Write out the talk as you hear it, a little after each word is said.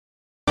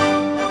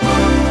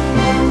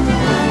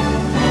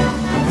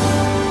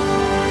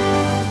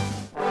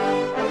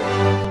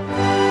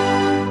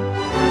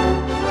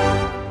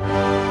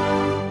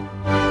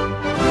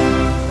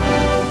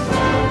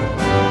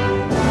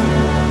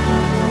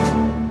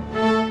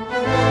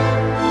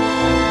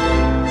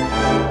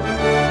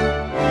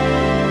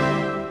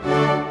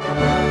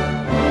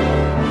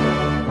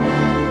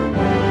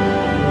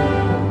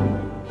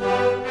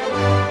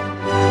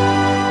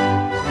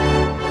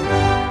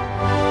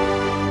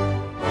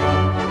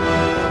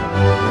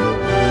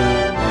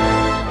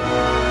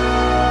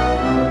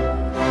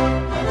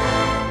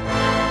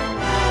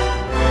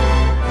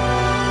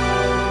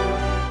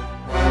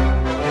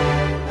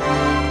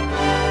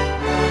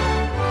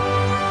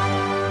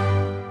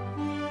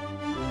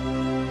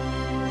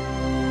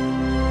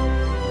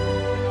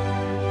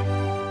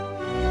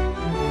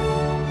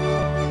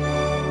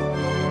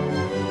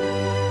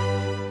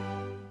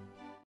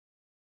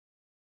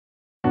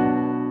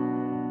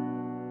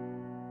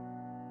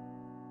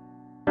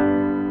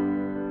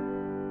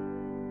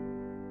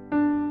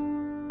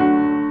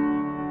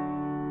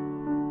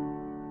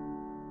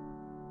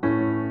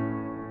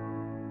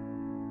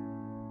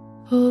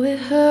Oh, it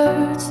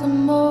hurts the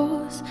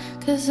most,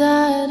 'cause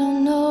I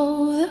don't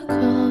know the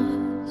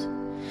cause.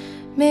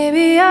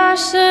 Maybe I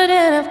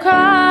shouldn't have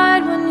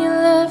cried when you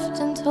left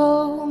and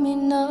told me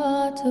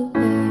not to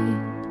wait.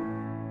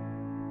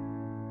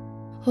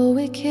 Oh,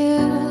 it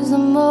kills the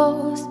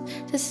most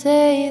to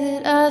say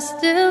that I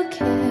still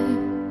care.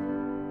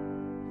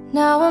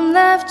 Now I'm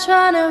left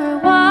trying to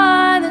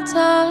rewind the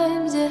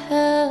times you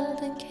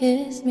held and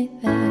kissed me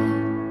there.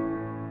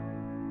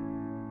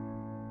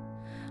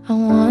 I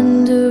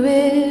wonder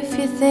if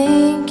you're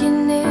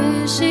thinking,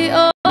 is she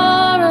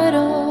alright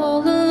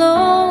all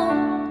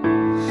alone?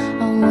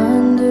 I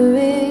wonder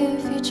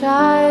if you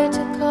tried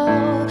to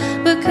call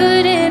but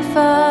couldn't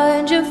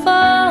find your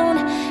phone.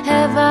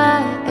 Have I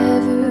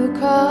ever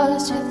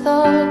crossed your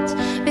thoughts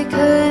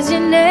because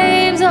your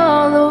name's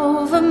all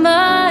over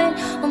mine?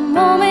 A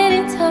moment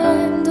in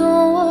time,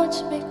 don't watch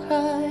me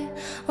cry.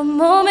 A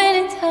moment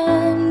in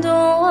time,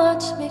 don't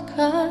watch me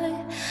cry.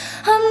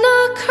 I'm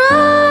not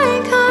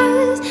crying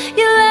 'cause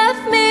you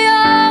left me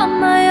on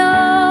my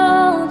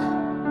own.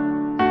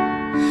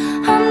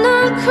 I'm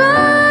not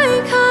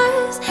crying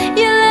 'cause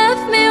you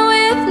left me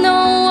with no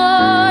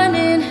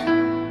warning.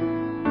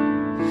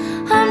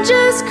 I'm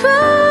just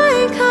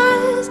crying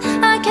 'cause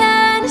I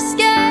can't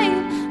escape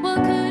what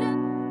could have.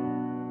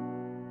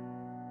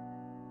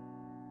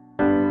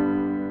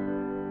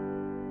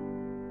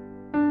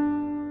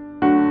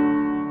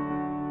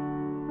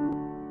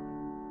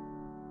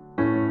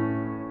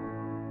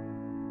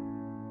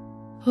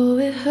 Oh,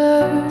 it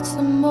hurts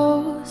the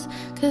most,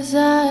 'cause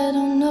I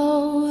don't know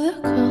the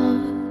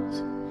cause.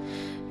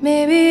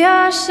 Maybe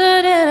I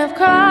shouldn't have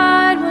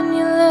cried when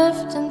you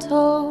left and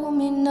told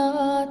me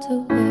not to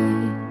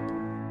wait.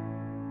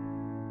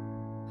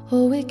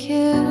 Oh, it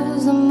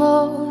kills the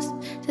most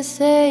to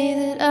say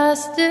that I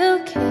still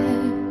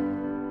care.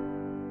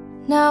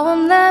 Now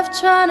I'm left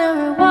trying to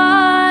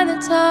rewind the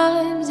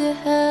times you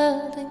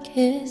held and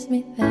kissed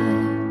me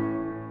there.